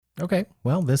Okay.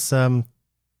 Well, this is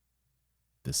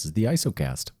the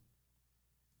ISOcast.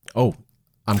 Oh,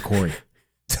 I'm Corey.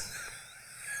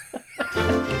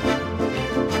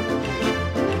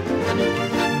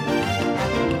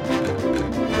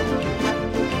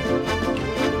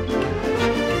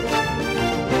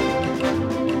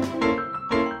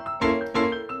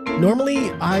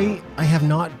 Normally, I have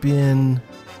not been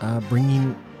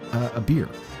bringing a beer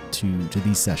to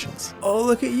these sessions. Oh,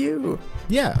 look at you.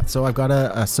 Yeah, so I've got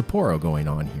a Sapporo going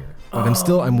on here. But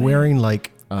I'm wearing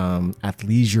like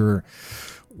athleisure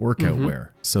workout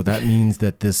wear. So that means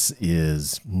that this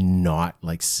is not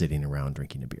like sitting around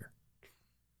drinking a beer.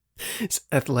 It's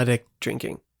athletic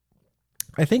drinking.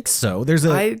 I think so. There's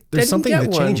something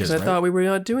that changes, right? I thought we were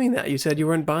not doing that. You said you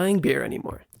weren't buying beer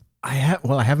anymore. I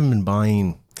haven't been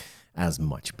buying as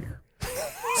much beer.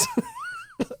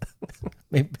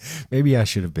 Maybe I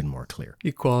should have been more clear.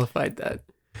 You qualified that.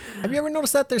 Have you ever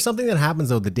noticed that there's something that happens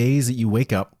though the days that you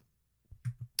wake up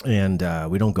and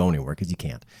we don't go anywhere because you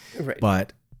can't. Right.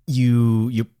 But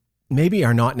you maybe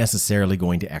are not necessarily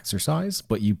going to exercise,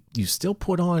 but you still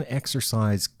put on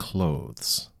exercise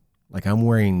clothes. Like I'm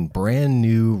wearing brand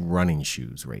new running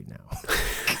shoes right now.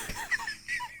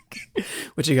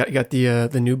 What you got? You got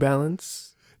the New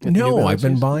Balance? No, I've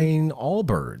been buying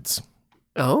Allbirds.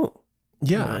 Oh,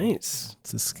 yeah, nice.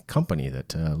 It's this company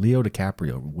that Leo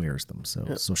DiCaprio wears them.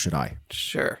 So should I?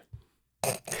 Sure.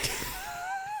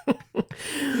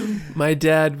 My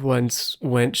dad once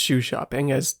went shoe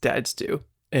shopping, as dads do,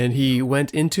 and he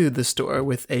went into the store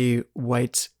with a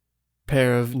white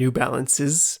pair of New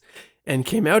Balances and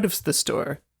came out of the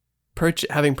store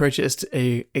having purchased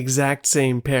a exact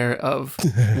same pair of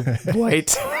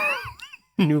white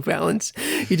New Balance.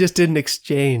 He just did an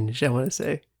exchange, I want to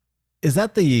say. Is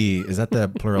that the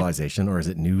pluralization, or is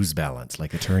it News Balance,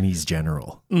 like attorneys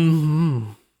general?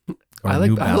 Mm-hmm. Or I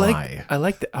like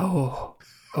that. Oh,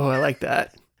 I like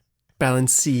that.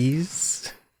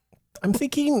 Balances. I'm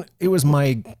thinking it was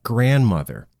my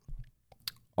grandmother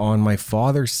on my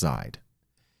father's side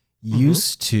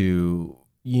used to,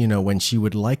 when she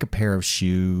would like a pair of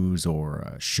shoes or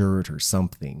a shirt or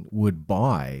something, would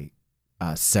buy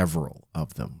several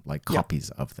of them, like copies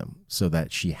of them, so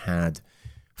that she had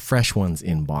fresh ones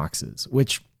in boxes,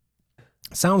 which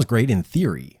sounds great in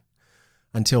theory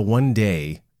until one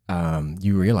day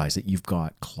you realize that you've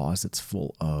got closets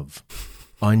full of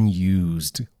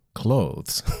unused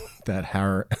clothes that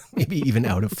are maybe even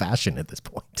out of fashion at this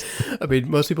point. I mean,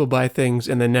 most people buy things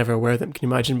and then never wear them. Can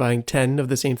you imagine buying 10 of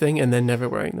the same thing and then never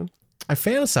wearing them? I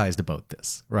fantasized about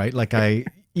this, right? Like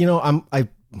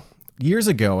years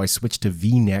ago I switched to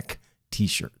V-neck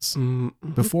t-shirts.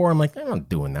 Mm-hmm. Before I'm like, I'm not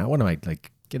doing that. What am I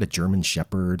like? Get a German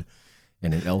Shepherd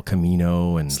and an El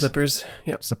Camino and slippers.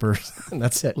 Yep. Slippers. And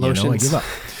that's it. Lotions. I give up.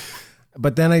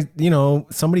 But then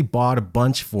somebody bought a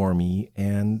bunch for me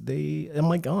and I'm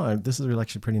like, oh, this is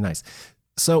actually pretty nice.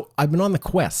 So I've been on the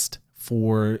quest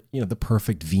for, the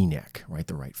perfect V-neck, right?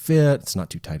 The right fit. It's not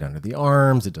too tight under the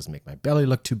arms. It doesn't make my belly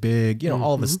look too big.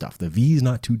 All this stuff. The V is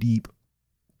not too deep.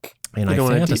 And I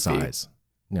fantasize.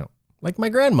 No, like my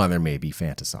grandmother maybe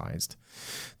fantasized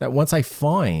that once I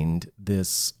find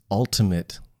this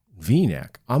ultimate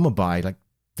V-neck, I'm going to buy like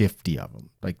 50 of them,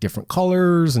 like different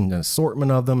colors and an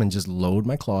assortment of them, and just load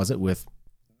my closet with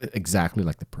exactly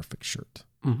like the perfect shirt.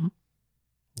 Mm-hmm.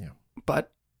 Yeah.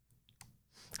 But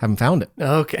haven't found it.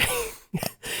 Okay.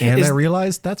 And I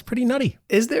realized that's pretty nutty.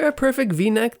 Is there a perfect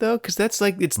V-neck though? Because that's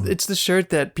like, it's the shirt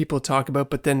that people talk about,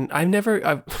 but then I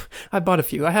bought a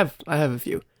few. I have a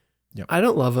few. Yep. I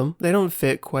don't love them. They don't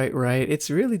fit quite right.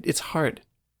 It's hard.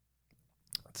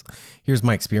 Here's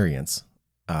my experience.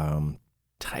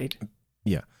 Tight.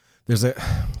 Yeah. There's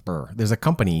a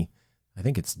company, I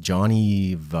think it's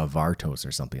Johnny Vavartos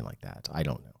or something like that. I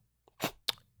don't know.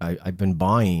 I've been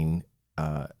buying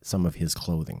some of his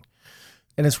clothing.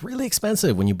 And it's really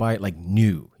expensive when you buy it like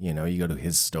new. You go to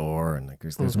his store and like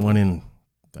there's one in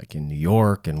New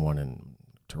York and one in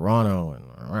Toronto, and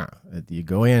you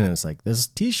go in and it's like, this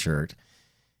t-shirt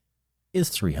is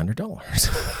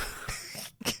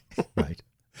 $300. Right.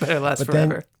 Better last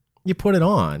forever. Then you put it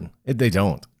on. They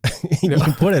don't. You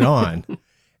put it on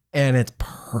and it's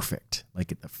perfect.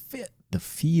 Like the fit, the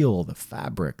feel, the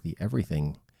fabric, the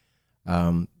everything.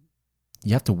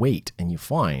 You have to wait and you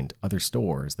find other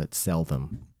stores that sell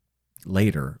them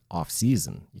later off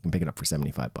season. You can pick it up for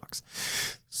 $75.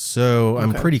 So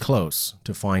I'm pretty close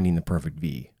to finding the perfect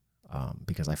V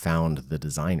because I found the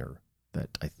designer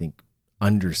that I think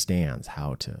understands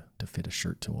how to fit a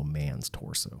shirt to a man's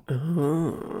torso.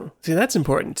 Oh. See, that's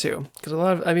important too. Because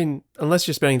unless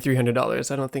you're spending $300,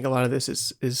 I don't think a lot of this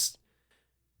is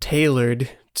tailored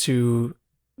to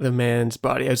the man's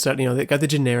body outside. They got the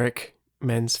generic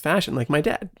men's fashion, like my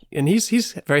dad, and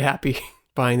he's very happy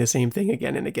buying the same thing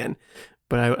again and again.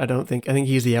 But I don't think I think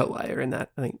he's the outlier in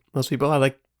that. I think most people I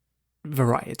like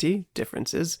variety,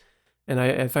 differences, and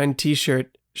I find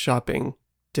t-shirt shopping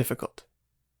difficult.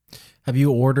 Have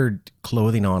you ordered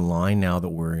clothing online now that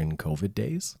we're in COVID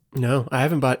days? No, I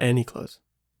haven't bought any clothes.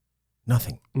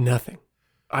 Nothing.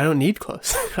 I don't need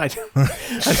clothes.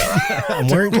 I'm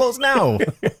wearing clothes now.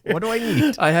 What do I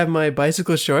need? I have my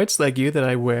bicycle shorts like you that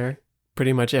I wear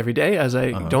pretty much every day as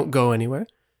I don't go anywhere.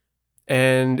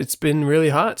 And it's been really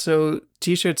hot, so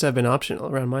t-shirts have been optional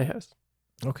around my house.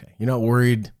 Okay. You're not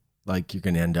worried like you're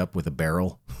going to end up with a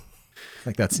barrel?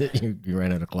 Like that's it? You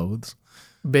ran out of clothes?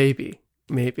 Maybe,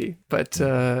 but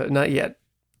not yet.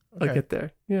 Okay. I'll get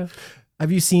there. Yeah.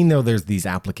 Have you seen, though, there's these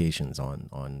applications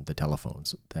on the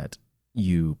telephones that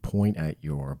you point at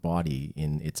your body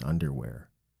in its underwear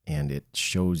and it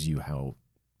shows you how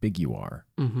big you are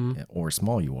or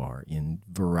small you are in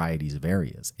varieties of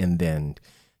areas, and then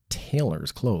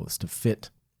tailors clothes to fit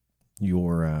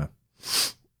your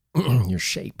your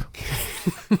shape.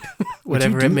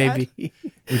 Whatever it may be.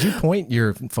 Would you point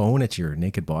your phone at your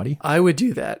naked body? I would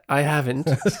do that. I haven't.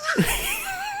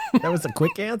 That was a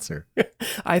quick answer.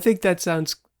 I think that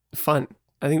sounds fun.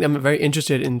 I think I'm very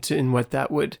interested in what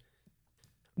that would.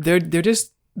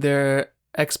 They're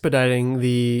expediting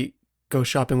the go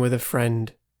shopping with a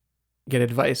friend, get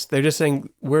advice. They're just saying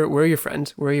we're your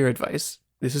friends, we're your advice.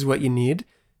 This is what you need.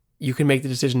 You can make the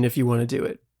decision if you want to do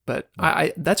it. But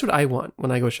I that's what I want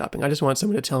when I go shopping. I just want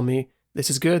someone to tell me this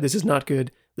is good, this is not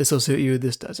good, this will suit you,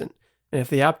 this doesn't. And if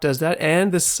the app does that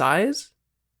and the size,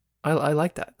 I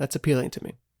like that. That's appealing to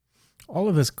me. All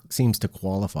of this seems to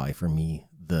qualify for me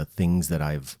the things that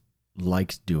I've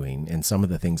liked doing and some of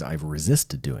the things I've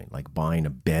resisted doing, like buying a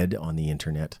bed on the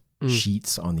internet,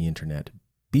 sheets on the internet,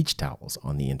 beach towels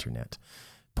on the internet,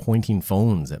 pointing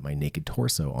phones at my naked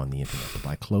torso on the internet to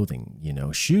buy clothing,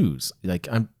 shoes. Like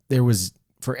there was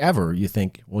forever you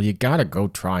think, well, you got to go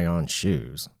try on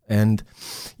shoes, and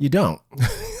you don't.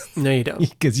 No, you don't.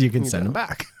 Because you can send them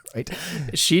back, right?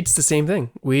 Sheets, the same thing.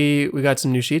 We got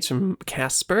some new sheets from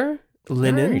Casper.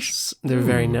 Linens. Nice. They're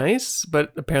very nice,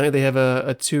 but apparently they have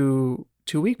a 2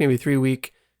 week, maybe 3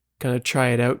 week kind of try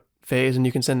it out phase, and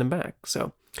you can send them back.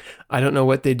 So I don't know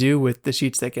what they do with the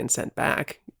sheets that get sent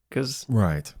back, because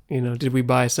right, did we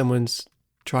buy someone's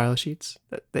trial sheets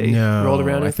that they rolled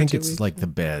around? I think it's like the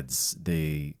beds.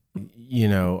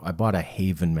 I bought a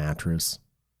Haven mattress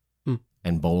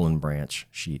and Boll and Branch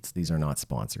sheets. These are not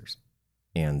sponsors,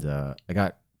 and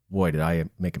Boy, did I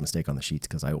make a mistake on the sheets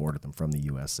because I ordered them from the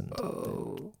U.S. and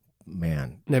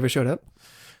man, never showed up.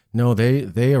 No,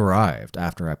 they arrived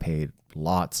after I paid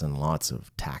lots and lots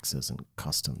of taxes and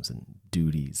customs and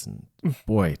duties, and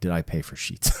boy, did I pay for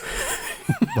sheets.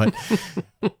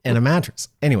 And a mattress.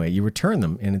 Anyway, you return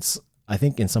them, and I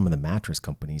think in some of the mattress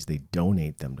companies they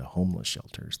donate them to homeless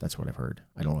shelters. That's what I've heard.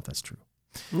 I don't know if that's true.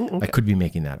 Okay. I could be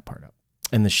making that part up.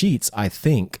 And the sheets, I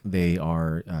think they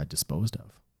are disposed of.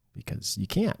 Because you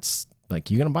can't,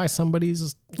 like, you're going to buy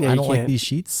somebody's, I don't like these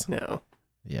sheets. No.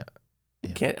 Yeah.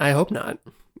 Can't, I hope not.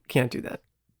 Can't do that.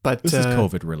 But this is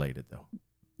COVID related though.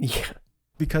 Yeah.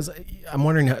 Because I'm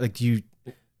wondering,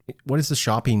 what is the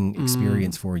shopping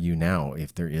experience for you now,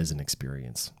 if there is an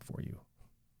experience for you?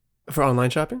 For online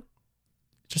shopping?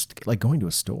 Just like going to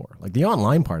a store. Like the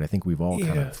online part, I think we've all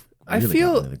kind of.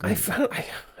 Really I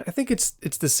think it's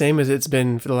the same as it's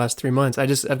been for the last 3 months.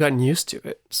 I've gotten used to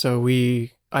it. So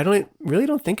I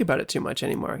don't think about it too much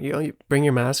anymore. You bring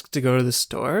your mask to go to the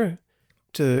store,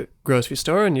 to the grocery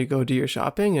store, and you go do your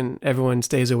shopping, and everyone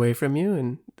stays away from you,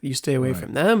 and you stay away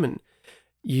from them, and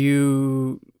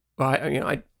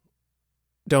I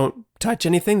don't touch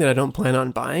anything that I don't plan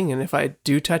on buying, and if I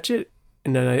do touch it,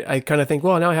 and then I kind of think,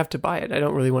 well, now I have to buy it. I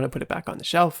don't really want to put it back on the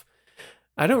shelf.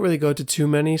 I don't really go to too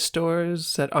many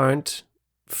stores that aren't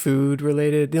food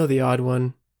related, the odd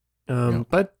one.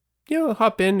 But,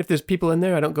 hop in. If there's people in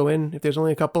there, I don't go in. If there's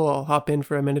only a couple, I'll hop in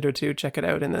for a minute or two, check it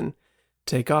out, and then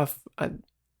take off. I'm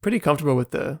pretty comfortable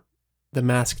with the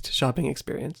masked shopping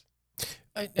experience.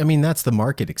 I mean, that's the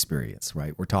market experience,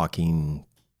 right? We're talking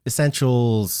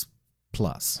essentials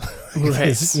plus.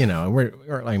 Right.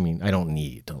 I don't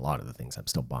need a lot of the things I'm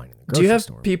still buying in the grocery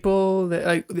store. Do you have people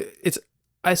that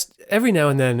every now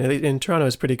and then, in Toronto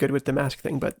is pretty good with the mask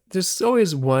thing, but there's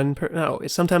always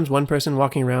sometimes one person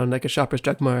walking around like a Shoppers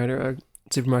Drug Mart or a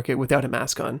supermarket without a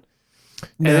mask on.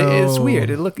 No. And it's weird.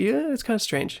 It's kind of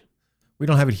strange. We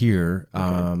don't have it here.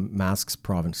 Okay. Masks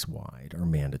province-wide are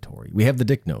mandatory. We have the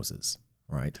dick noses,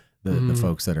 right? The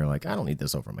folks that are like, I don't need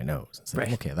this over my nose. It's like,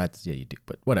 Right. okay, that's, yeah, you do,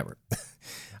 but whatever.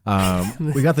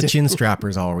 We got the chin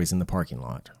strappers always in the parking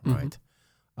lot, right?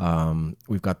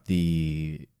 We've got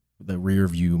the rear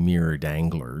view mirror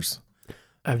danglers.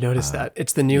 I've noticed that.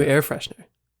 It's the new air freshener.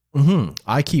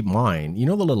 I keep mine. You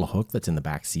know the little hook that's in the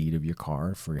back seat of your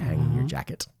car for hanging your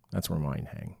jacket? That's where mine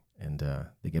hang. And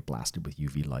they get blasted with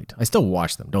UV light. I still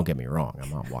wash them. Don't get me wrong.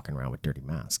 I'm not walking around with dirty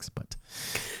masks. But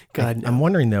God, no. I'm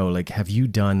wondering though, like, have you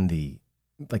done the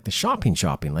shopping?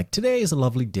 Like, today is a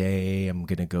lovely day. I'm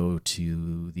going to go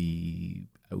to the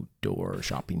outdoor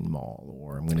shopping mall,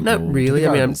 or I'm going to go Not really. to the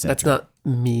I mean, garden that's center. not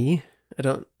me. I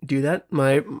don't do that.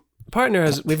 My partner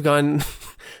we've gone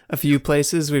a few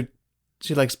places.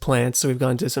 She likes plants, so we've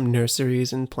gone to some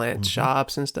nurseries and plant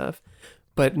shops and stuff,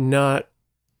 but not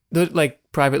like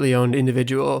privately owned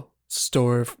individual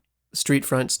street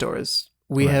front stores.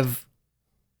 We Right. have,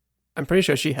 I'm pretty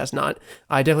sure she has not.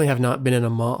 I definitely have not been in a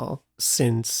mall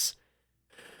since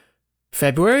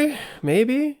February,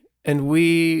 maybe. And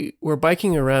we were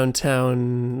biking around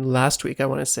town last week, I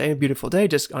want to say. A beautiful day,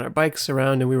 just on our bikes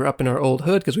around, and we were up in our old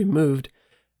hood because we moved.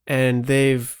 And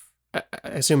I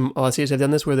assume all cities have done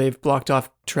this, where they've blocked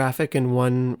off traffic in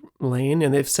one lane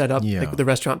and they've set up Yeah. like the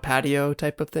restaurant patio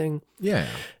type of thing. Yeah.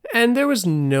 And it was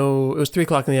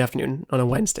 3:00 in the afternoon on a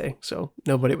Wednesday. So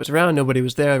nobody was around. Nobody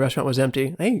was there. The restaurant was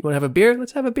empty. Hey, you want to have a beer?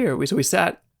 Let's have a beer. So we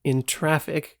sat in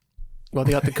traffic while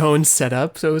they got the cones set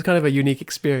up. So it was kind of a unique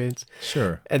experience.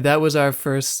 Sure. And that was our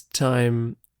first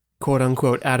time, quote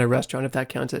unquote, at a restaurant, if that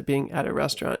counts as being at a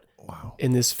restaurant Wow.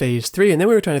 in this phase 3. And then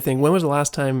we were trying to think, when was the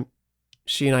last time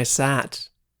she and I sat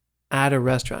at a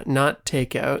restaurant, not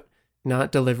takeout,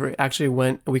 not delivery, actually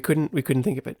we couldn't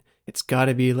think of it. It's got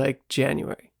to be like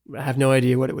January. I have no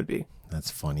idea what it would be.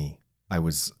 That's funny. We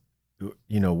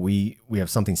have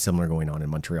something similar going on in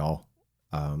Montreal.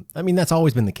 I mean, that's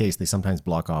always been the case. They sometimes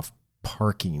block off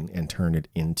parking and turn it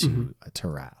into a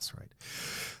terrace, right?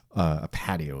 A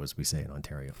patio, as we say in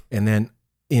Ontario. And then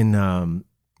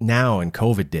now in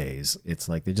COVID days, it's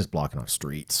like they're just blocking off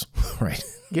streets, right?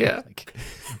 Yeah.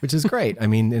 Which is great. I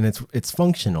mean, and it's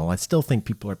functional. I still think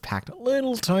people are packed a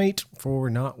little tight for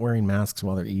not wearing masks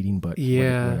while they're eating, but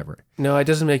Yeah. whatever. No, it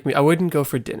doesn't make me. I wouldn't go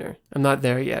for dinner. I'm not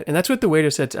there yet. And that's what the waiter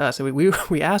said to us.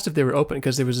 We asked if they were open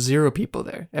because there was 0 people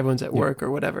there. Everyone's at work or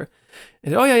whatever.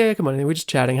 And oh yeah, come on. And we're just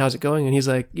chatting. How's it going? And he's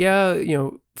like, yeah,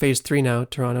 phase 3 now,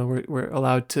 Toronto. We're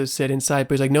allowed to sit inside,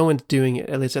 but he's like, no one's doing it,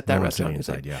 at least at that No one's restaurant. sitting He's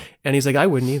like, inside, yeah. And he's like, I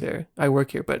wouldn't either. I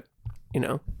work here, but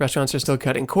restaurants are still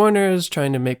cutting corners,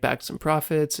 trying to make back some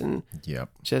profits, and Yep.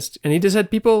 and he just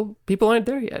said people aren't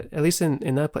there yet. At least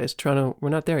in that place, Toronto, we're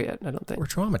not there yet. I don't think. We're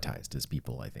traumatized as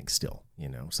people, I think, still,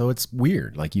 so it's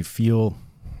weird. Like you feel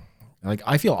like,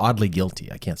 I feel oddly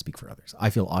guilty. I can't speak for others. I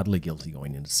feel oddly guilty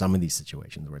going into some of these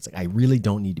situations where it's like, I really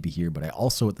don't need to be here, but I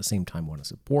also at the same time want to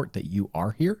support that you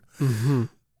are here. Mm-hmm.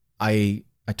 I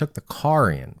took the car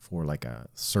in for like a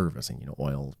servicing,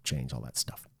 oil change, all that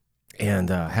stuff, and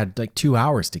had like 2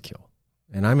 hours to kill.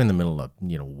 And I'm in the middle of,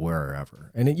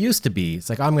 wherever. And it used to be, it's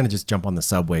like, I'm going to just jump on the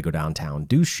subway, go downtown,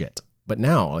 do shit. But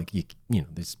now, like,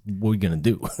 this, what are you going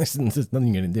to do? There's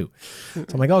nothing you're going to do. So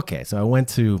I'm like, okay. So I went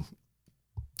to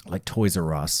like Toys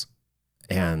R Us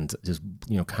and just,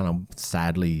 kind of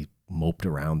sadly moped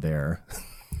around there.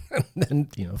 And then,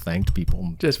 thanked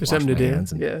people. Just for washed something to my do.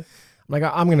 hands and- Yeah. I'm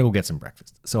like, I'm going to go get some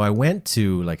breakfast. So I went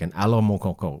to like an Alo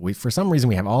Mokoko. For some reason,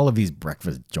 we have all of these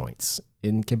breakfast joints.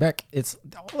 In Quebec, it's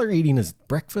all they're eating is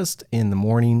breakfast in the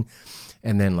morning.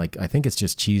 And then like, I think it's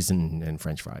just cheese and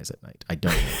French fries at night. I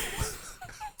don't know.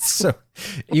 So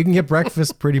you can get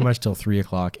breakfast pretty much till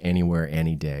 3:00 anywhere,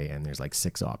 any day. And there's like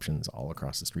 6 options all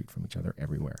across the street from each other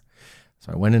everywhere.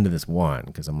 So I went into this one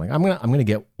because I'm like, I'm gonna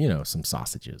get, some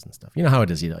sausages and stuff. You know how it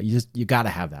is, you got to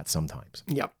have that sometimes.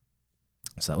 Yep.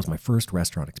 So that was my first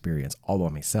restaurant experience all by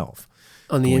myself.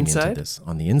 On the going into inside? this,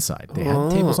 on the inside. They had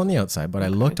tables on the outside, but I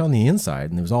looked on the inside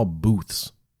and it was all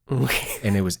booths. Okay.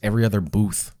 And it was every other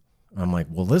booth. I'm like,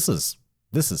 well, this is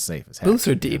safe as heck. Booths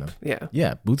are deep. Yeah.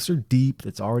 Yeah, booths are deep.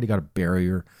 It's already got a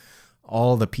barrier.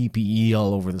 All the PPE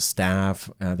all over the staff.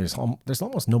 There's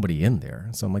almost nobody in there.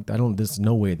 So I'm like, there's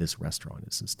no way this restaurant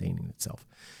is sustaining itself.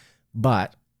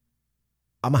 But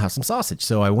I'm gonna have some sausage.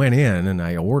 So I went in and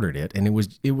I ordered it, and it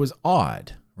was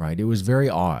odd, right? It was very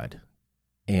odd.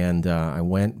 And I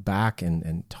went back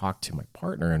and talked to my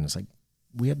partner, and it's like,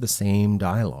 we had the same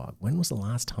dialogue. When was the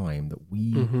last time that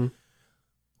we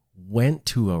went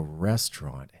to a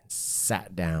restaurant and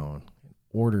sat down and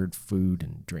ordered food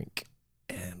and drink?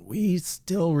 And we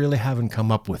still really haven't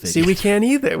come up with it. See, we can't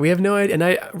either. We have no idea. And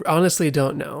I honestly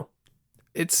don't know.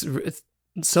 It's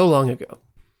so long ago.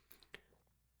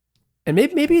 And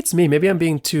maybe it's me. Maybe I'm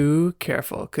being too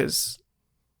careful because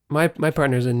my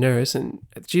partner's a nurse and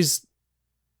she's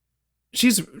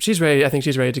ready. I think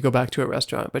she's ready to go back to a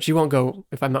restaurant, but she won't go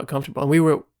if I'm not comfortable. And we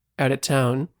were out of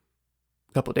town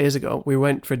a couple of days ago. We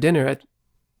went for dinner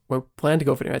we planned to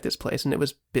go for dinner at this place, and it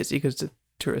was busy because it's a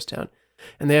tourist town.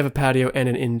 And they have a patio and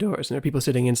an indoors, and there are people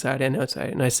sitting inside and outside.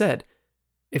 And I said,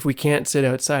 if we can't sit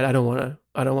outside, I don't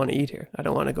want to eat here. I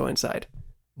don't want to go inside.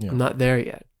 Yeah. I'm not there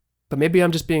yet. But maybe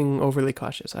I'm just being overly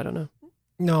cautious. I don't know.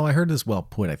 No, I heard this well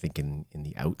put, I think, in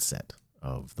the outset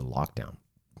of the lockdown,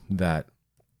 that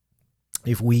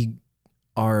if we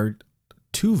are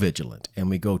too vigilant and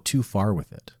we go too far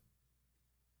with it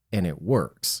and it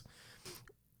works,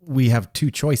 we have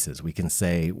two choices. We can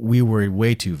say we were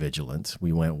way too vigilant,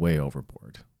 we went way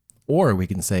overboard. Or we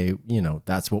can say,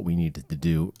 that's what we needed to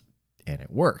do and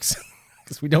it works.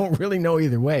 Because we don't really know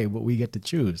either way, but we get to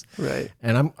choose. Right.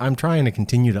 And I'm trying to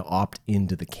continue to opt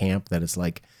into the camp that it's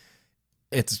like,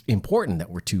 it's important that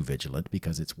we're too vigilant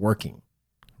because it's working,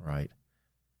 right?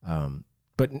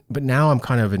 But now I'm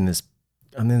kind of in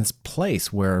this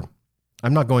place where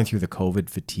I'm not going through the COVID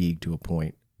fatigue to a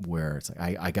point where it's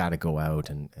like I got to go out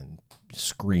and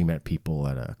scream at people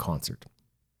at a concert.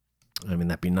 I mean,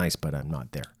 that'd be nice, but I'm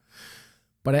not there.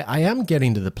 But I am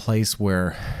getting to the place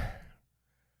where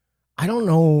I don't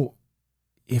know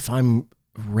if I'm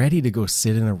ready to go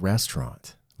sit in a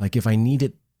restaurant. Like if I need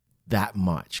it that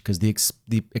much, because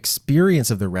the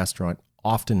experience of the restaurant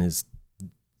often is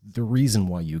the reason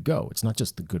why you go. It's not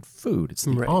just the good food. It's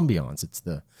the ambiance. It's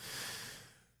the...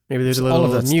 Maybe there's a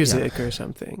little music or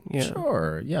something. Yeah.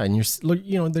 Sure. Yeah. And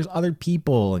there's other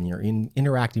people and you're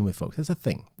interacting with folks. It's a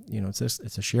thing.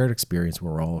 It's a shared experience.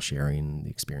 We're all sharing the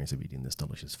experience of eating this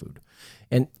delicious food.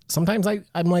 And sometimes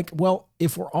I'm like, well,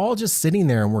 if we're all just sitting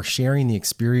there and we're sharing the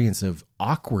experience of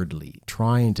awkwardly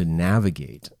trying to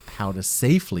navigate how to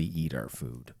safely eat our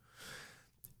food,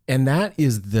 and that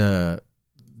is the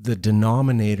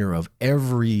denominator of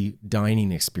every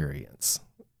dining experience,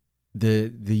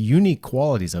 the unique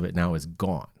qualities of it now is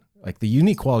gone. Like the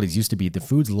unique qualities used to be the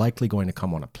food's likely going to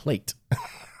come on a plate.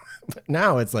 But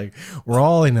now it's like we're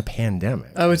all in a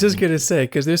pandemic. I was just going to say,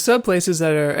 because there's some places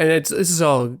that are, and this is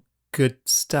all good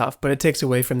stuff, but it takes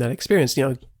away from that experience,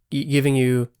 giving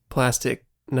you plastic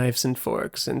knives and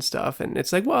forks and stuff. And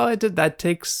it's like, well, that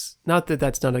takes, not that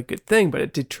that's not a good thing, but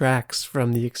it detracts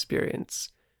from the experience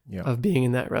of being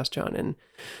in that restaurant. And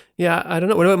yeah, I don't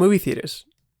know. What about movie theaters?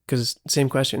 Because same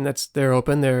question. They're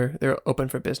open. They're open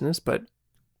for business, but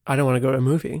I don't want to go to a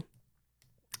movie.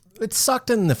 It sucked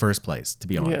in the first place, to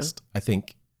be honest. Yeah. I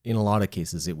think in a lot of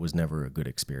cases, it was never a good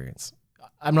experience.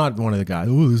 I'm not one of the guys,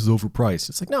 this is overpriced.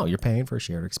 It's like, no, you're paying for a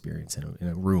shared experience in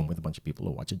a room with a bunch of people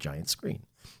who watch a giant screen.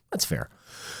 That's fair.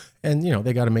 And,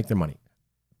 they got to make their money.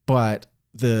 But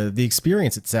the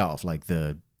experience itself, like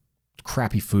the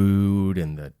crappy food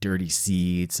and the dirty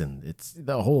seats, and it's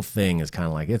the whole thing is kind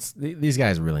of like, these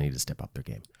guys really need to step up their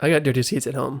game. I got dirty seats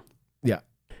at home. Yeah.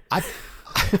 I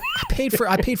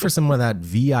paid for some of that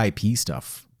VIP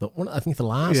stuff. I think the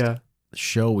last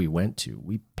show we went to,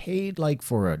 we paid like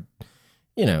for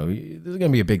there's going to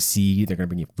be a big seat. They're going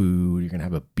to bring you food. You're going to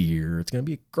have a beer. It's going to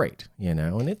be great,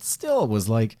 and it still was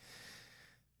like,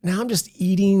 now I'm just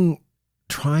eating,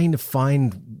 trying to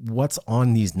find what's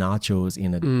on these nachos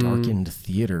in a darkened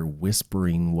theater,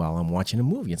 whispering while I'm watching a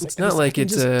movie. It's not like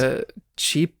it's a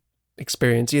cheap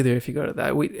experience either. If you go to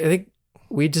that, I think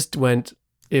we just went,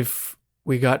 if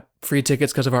we got free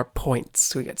tickets because of our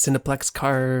points. We got Cineplex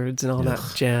cards and all that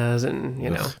jazz,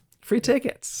 and free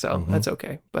tickets. So that's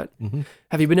okay. But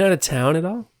have you been out of town at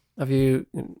all? Have you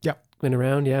been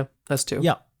around? Yeah, us too.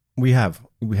 Yeah, we have.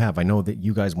 I know that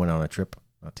you guys went on a trip,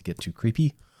 not to get too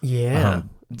creepy. Yeah,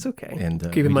 it's okay. And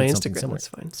keep in my Instagram. That's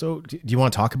fine. So do you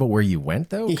want to talk about where you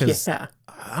went though? Yeah,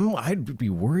 I'd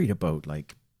be worried about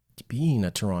like being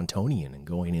a Torontonian and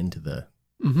going into the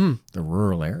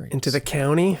rural areas, into the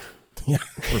county. Yeah,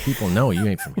 where people know you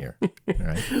ain't from here.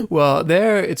 Right? Well,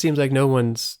 there it seems like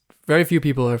very few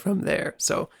people are from there.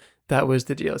 So that was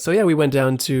the deal. So yeah, we went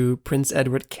down to Prince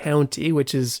Edward County,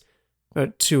 which is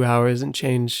about 2 hours and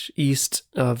change east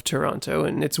of Toronto,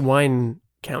 and it's wine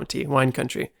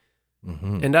country.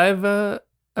 And I've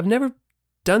never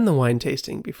done the wine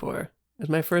tasting before. It was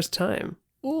my first time.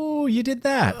 Oh, you did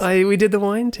that. We did the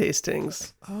wine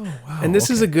tastings. Oh, wow. And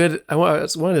this is a good, I wanted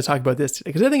to talk about this today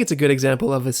because I think it's a good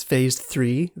example of this phase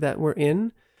 3 that we're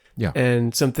in. Yeah.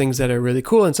 And some things that are really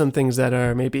cool and some things that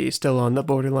are maybe still on the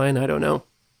borderline. I don't know.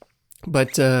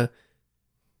 But on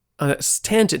a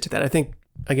tangent to that, I think,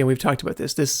 again, we've talked about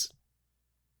this,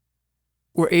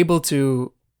 we're able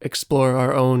to explore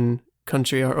our own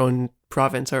country, our own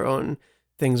province, our own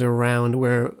things around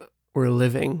where were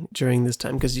living during this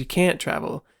time, because you can't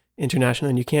travel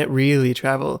internationally and you can't really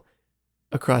travel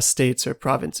across states or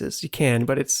provinces. You can,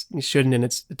 but you shouldn't, and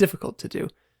it's difficult to do.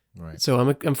 Right. So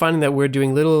I'm finding that we're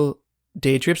doing little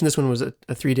day trips, and this one was a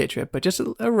 3-day trip, but just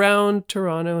around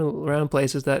Toronto and around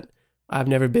places that I've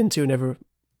never been to, never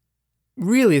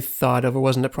really thought of, or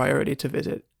wasn't a priority to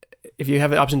visit. If you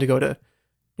have the option to go to,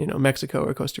 Mexico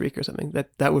or Costa Rica or something,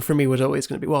 that would, for me, was always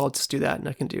going to be, well, I'll just do that and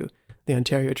I can do the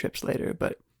Ontario trips later.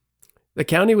 But the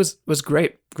county was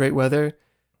great weather,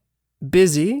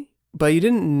 busy, but you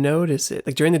didn't notice it.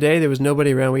 Like during the day, there was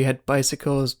nobody around. We had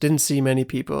bicycles, didn't see many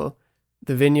people.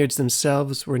 The vineyards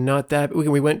themselves were not that.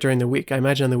 We went during the week. I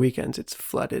imagine on the weekends it's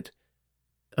flooded.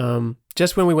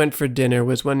 Just when we went for dinner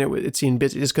was when it seemed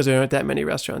busy, just because there aren't that many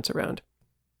restaurants around.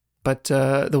 But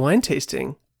the wine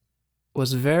tasting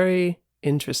was very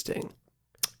interesting.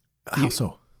 How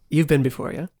so? You've been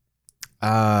before, yeah?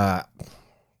 I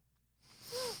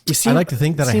like to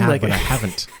think that I have, but I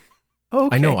haven't. Oh,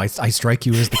 okay. I know. I strike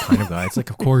you as the kind of guy. It's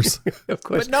like, of course. Of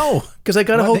course. But no. Because I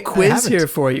got a whole quiz here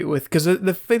for you. Because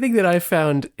the thing that I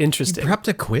found interesting. You prepped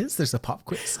a quiz? There's a pop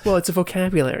quiz? Well, it's a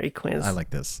vocabulary quiz. I like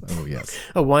this. Oh, yes.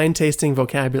 A wine tasting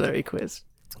vocabulary quiz.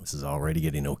 This is already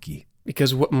getting oaky.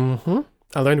 Because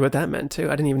I learned what that meant tw.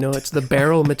 I didn't even know it's the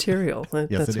barrel material.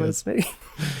 Yes, that's what is. it's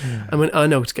I'm an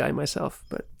unoaked guy myself,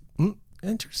 but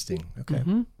interesting. Okay.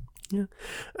 Mm-hmm. Yeah.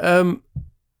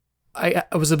 I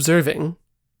was observing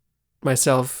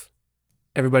myself,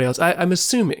 everybody else. I'm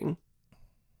assuming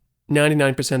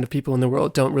 99% of people in the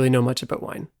world don't really know much about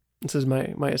wine. This is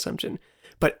my assumption.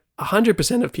 But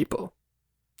 100% of people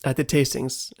at the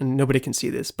tastings, and nobody can see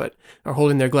this, but are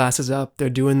holding their glasses up. They're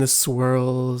doing the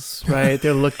swirls, right?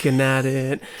 They're looking at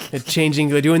it. They're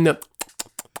doing the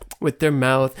with their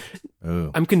mouth.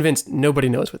 Oh. I'm convinced nobody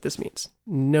knows what this means.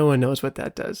 No one knows what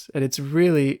that does. And it's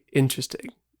really interesting.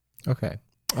 Okay.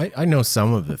 I know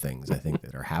some of the things I think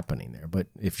that are happening there, but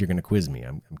if you're going to quiz me,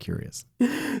 I'm curious.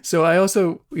 So I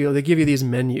also, they give you these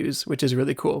menus, which is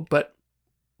really cool. But,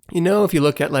 if you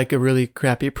look at like a really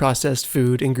crappy processed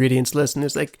food ingredients list, and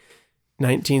there's like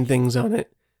 19 things on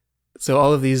it. So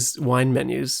all of these wine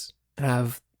menus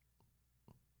have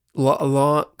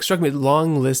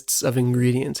long lists of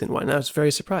ingredients in wine. I was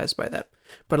very surprised by that.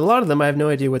 But a lot of them, I have no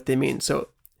idea what they mean. So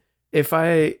if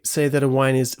I say that a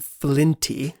wine is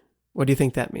flinty, what do you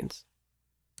think that means?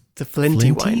 It's a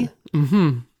flinty wine.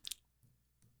 Mm-hmm.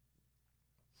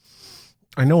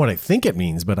 I know what I think it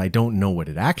means, but I don't know what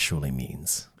it actually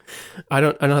means. I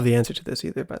don't have the answer to this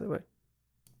either, by the way.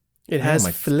 It has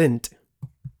flint.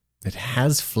 It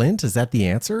has flint? Is that the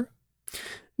answer?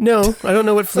 No, I don't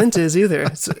know what flint is either.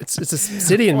 It's a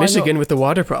city in Michigan with the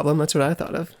water problem. That's what I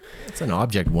thought of. It's an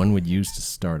object one would use to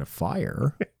start a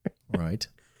fire, right?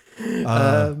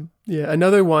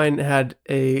 Another wine had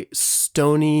a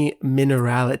stony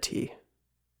minerality.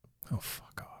 Oh,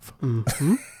 fuck off.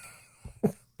 Mm-hmm.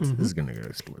 This is going to get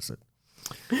explicit.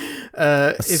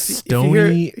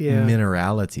 Stony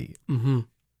minerality. Mm-hmm.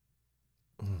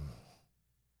 Oh,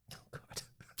 God.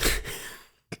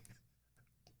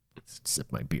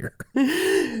 Sip my beer.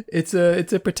 It's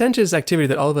a pretentious activity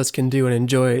that all of us can do and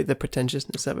enjoy the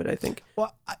pretentiousness of it, I think.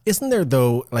 Well, isn't there,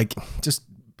 though, like, just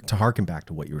to harken back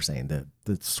to what you were saying,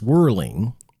 the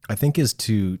swirling, I think,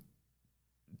 isn't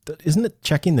it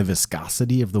checking the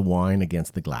viscosity of the wine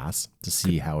against the glass to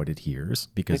see how it adheres?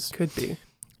 Because it could be.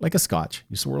 Like a scotch.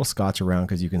 You swirl scotch around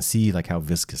because you can see like how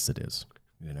viscous it is,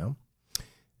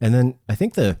 And then I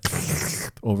think the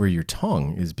over your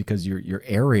tongue is because you're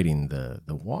aerating the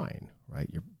wine, right?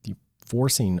 You're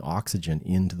forcing oxygen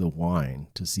into the wine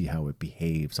to see how it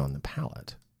behaves on the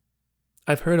palate.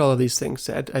 I've heard all of these things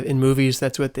said. In movies,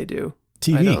 that's what they do.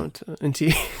 TV. I don't. In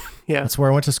TV, yeah. That's where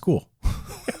I went to school.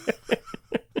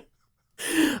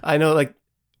 I know, like,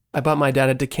 I bought my dad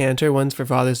a decanter once for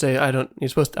Father's Day. I don't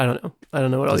know. I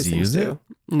don't know what all these things do.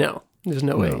 No, there's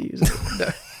no way to use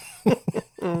it.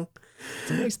 It's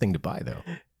a nice thing to buy, though.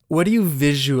 What do you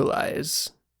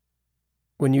visualize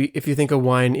if you think a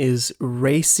wine is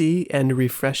racy and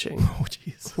refreshing? Oh,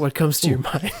 jeez. What comes to your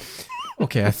mind?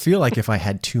 Okay, I feel like if I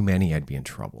had too many, I'd be in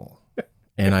trouble.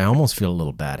 And I almost feel a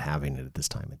little bad having it at this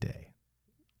time of day.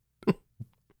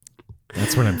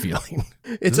 That's what I'm feeling.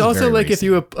 It's also like racy. If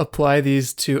you apply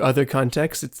these to other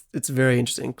contexts, it's very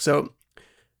interesting. So,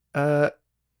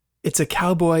 it's a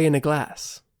cowboy in a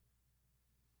glass.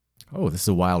 Oh, this is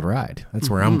a wild ride. That's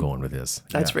where I'm going with this.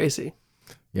 That's racy.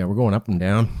 Yeah, we're going up and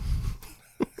down.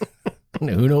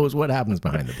 Who knows what happens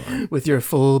behind the bar? With your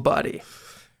full body.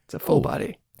 It's a full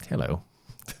body. Hello.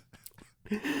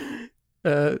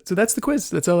 So that's the quiz.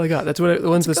 That's all I got. That's the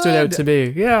ones that stood out to me.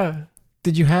 Yeah.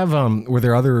 Did you have were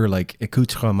there other like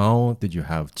accoutrements? Did you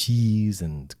have cheese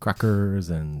and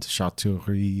crackers and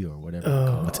charcuterie or whatever you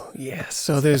call it? Oh, yeah.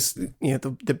 So there's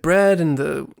the bread and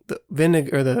the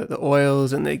vinegar, or the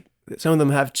oils, and some of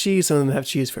them have cheese, some of them have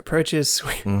cheese for purchase.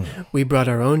 We brought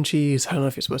our own cheese. I don't know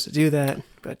if you're supposed to do that,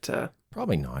 but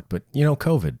Probably not, but you know,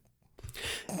 COVID.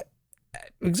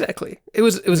 exactly. It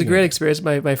was a great experience,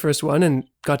 my first one, and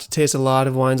got to taste a lot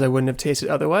of wines I wouldn't have tasted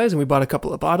otherwise. And we bought a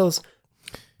couple of bottles.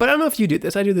 But I don't know if you do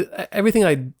this. I do everything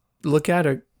I look at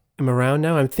or am around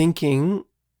now, I'm thinking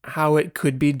how it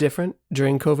could be different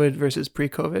during COVID versus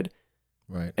pre-COVID.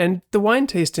 Right. And the wine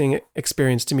tasting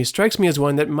experience to me strikes me as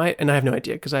one that might, and I have no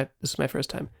idea because this is my first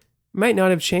time, might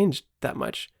not have changed that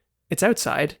much. It's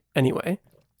outside anyway.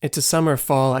 It's a summer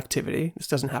fall activity. This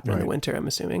doesn't happen in the winter, I'm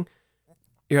assuming.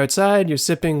 You're outside, you're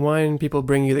sipping wine, people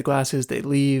bring you the glasses, they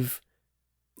leave.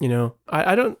 You know,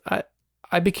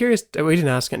 I'd be curious. We didn't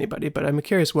ask anybody, but I'm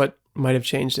curious what might have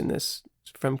changed in this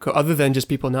other than just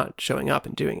people not showing up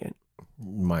and doing it.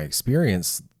 My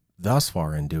experience thus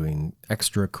far in doing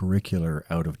extracurricular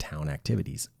out of town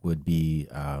activities would be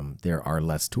there are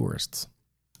less tourists.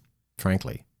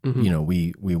 Frankly, you know,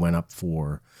 we went up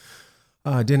for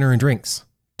dinner and drinks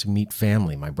to meet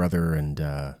family. My brother and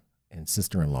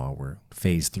sister-in-law were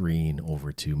phase 3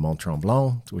 over to Mont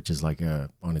Tremblant, which is like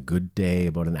on a good day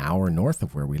about an hour north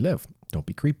of where we live. Don't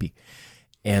be creepy.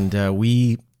 And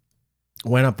we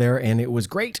went up there, and it was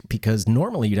great because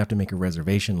normally you'd have to make a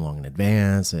reservation long in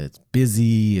advance. It's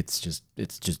busy. It's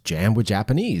just jammed with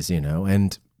Japanese, you know.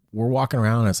 And we're walking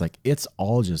around, and it's like it's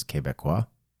all just Quebecois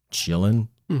chilling.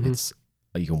 It's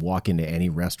you can walk into any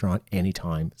restaurant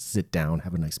anytime, sit down,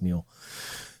 have a nice meal.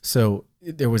 So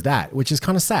there was that, which is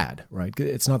kind of sad, right?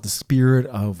 It's not the spirit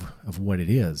of what it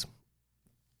is.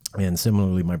 And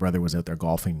similarly, my brother was out there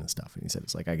golfing and stuff, and he said,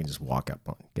 "It's like I can just walk up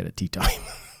and get a tee time,"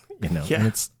 you know.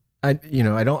 Yeah. And I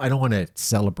don't want to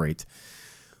celebrate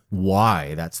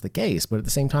why that's the case, but at the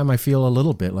same time, I feel a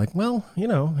little bit like, well, you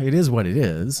know, it is what it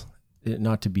is.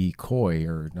 Not to be coy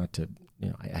or not to, you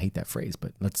know, I hate that phrase,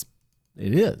 but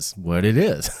it is what it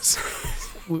is.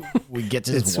 we get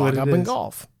to just walk up and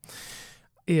golf.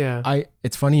 Yeah.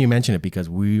 It's funny you mention it because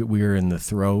we're in the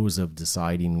throes of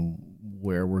deciding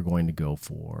where we're going to go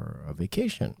for a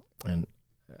vacation. And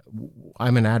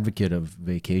I'm an advocate of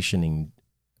vacationing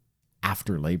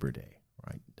after Labor Day,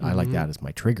 right? I like that as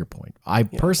my trigger point. I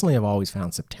personally have always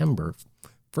found September,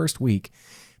 first week,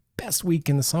 best week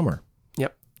in the summer.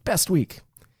 Yep. Best week.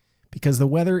 Because the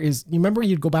weather is, you remember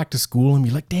you'd go back to school and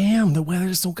be like, damn, the weather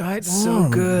is so good. So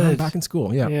good. I'm back in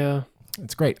school. Yeah. Yeah.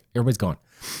 It's great. Everybody's gone,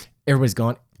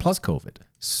 plus COVID.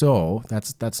 So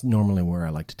that's normally where I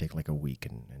like to take like a week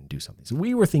and do something. So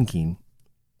we were thinking,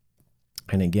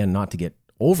 and again, not to get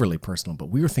overly personal, but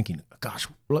we were thinking, gosh,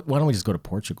 why don't we just go to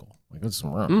Portugal? Like,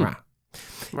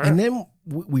 and then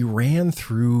we ran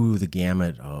through the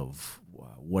gamut of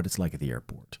what it's like at the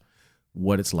airport,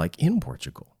 what it's like in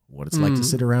Portugal, what it's like to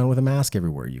sit around with a mask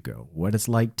everywhere you go, what it's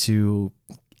like to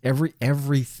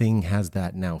everything has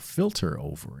that now filter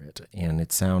over it. And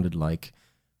it sounded like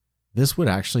this would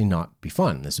actually not be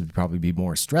fun. This would probably be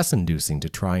more stress inducing to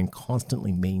try and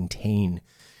constantly maintain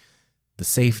the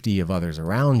safety of others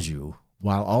around you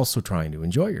while also trying to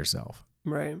enjoy yourself.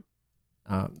 Right.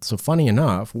 So funny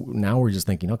enough, now we're just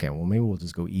thinking, okay, well, maybe we'll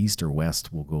just go east or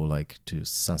west. We'll go like to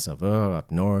Saint-Sauveur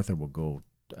up north, or we'll go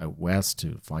west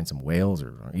to find some whales,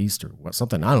 or east or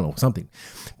something. I don't know, something.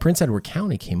 Prince Edward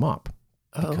County came up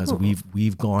because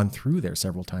we've gone through there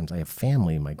several times. I have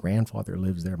family. My grandfather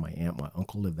lives there. My aunt, my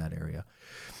uncle live that area.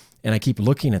 And I keep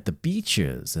looking at the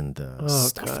beaches and the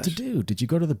stuff to do. Did you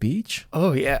go to the beach?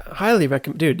 Oh yeah, highly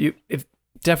recommend. Dude,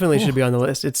 definitely should be on the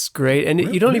list. It's great,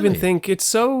 and you don't even think it's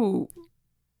so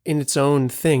in its own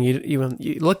thing. You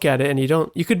look at it and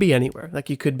you could be anywhere. Like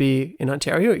you could be in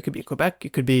Ontario, you could be in Quebec, you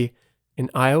could be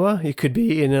in Iowa, you could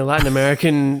be in a Latin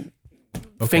American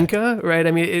finca, right?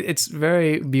 I mean, it's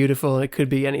very beautiful. It could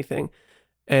be anything.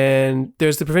 And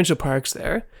there's the provincial parks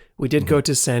there. We did go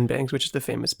to Sandbanks, which is the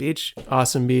famous beach.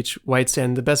 Awesome beach, white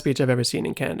sand, the best beach I've ever seen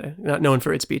in Canada. Not known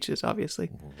for its beaches,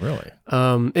 obviously. Really?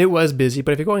 It was busy,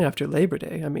 but if you're going after Labor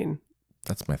Day, I mean,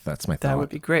 that's my thought. That would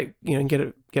be great. You know,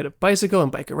 get a bicycle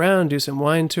and bike around, do some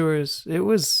wine tours. It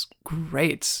was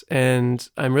great, and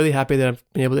I'm really happy that I've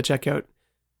been able to check out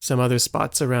some other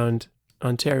spots around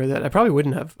Ontario that I probably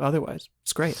wouldn't have otherwise.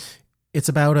 It's great. It's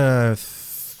about a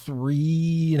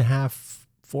 3.5,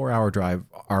 4 hour drive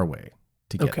our way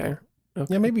to get there.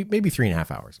 Okay. Yeah, maybe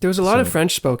 3.5 hours. There was a lot of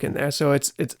French spoken there, so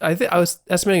it's. I think I was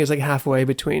estimating it's like halfway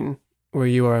between where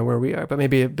you are and where we are, but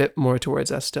maybe a bit more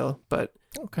towards us still. But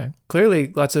okay,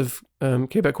 clearly lots of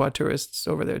Quebecois tourists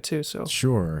over there too. So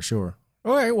sure.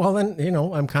 All right. Well, then,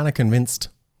 I'm kind of convinced.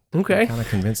 Okay. Kind of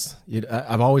convinced.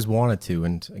 I've always wanted to.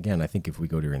 And again, I think if we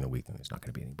go during the week, then there's not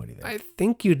going to be anybody there. I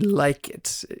think you'd like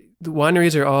it. The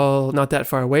wineries are all not that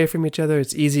far away from each other.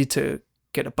 It's easy to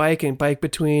get a bike and bike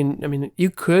between. I mean, you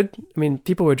could. I mean,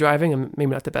 people were driving, and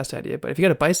maybe not the best idea, but if you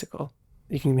got a bicycle,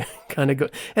 you can kind of go.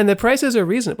 And the prices are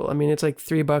reasonable. I mean, it's like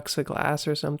 $3 a glass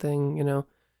or something,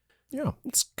 Yeah.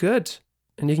 It's good.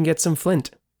 And you can get some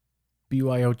Flint.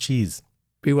 BYO cheese.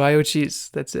 BYO cheese.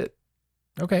 That's it.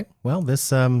 Okay. Well,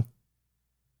 this is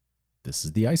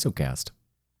the ISOcast.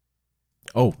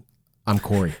 Oh, I'm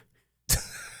Corey.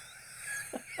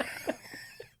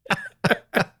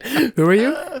 Who are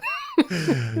you?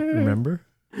 Remember?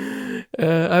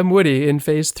 I'm Woody in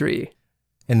phase 3.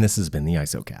 And this has been the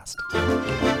ISOcast.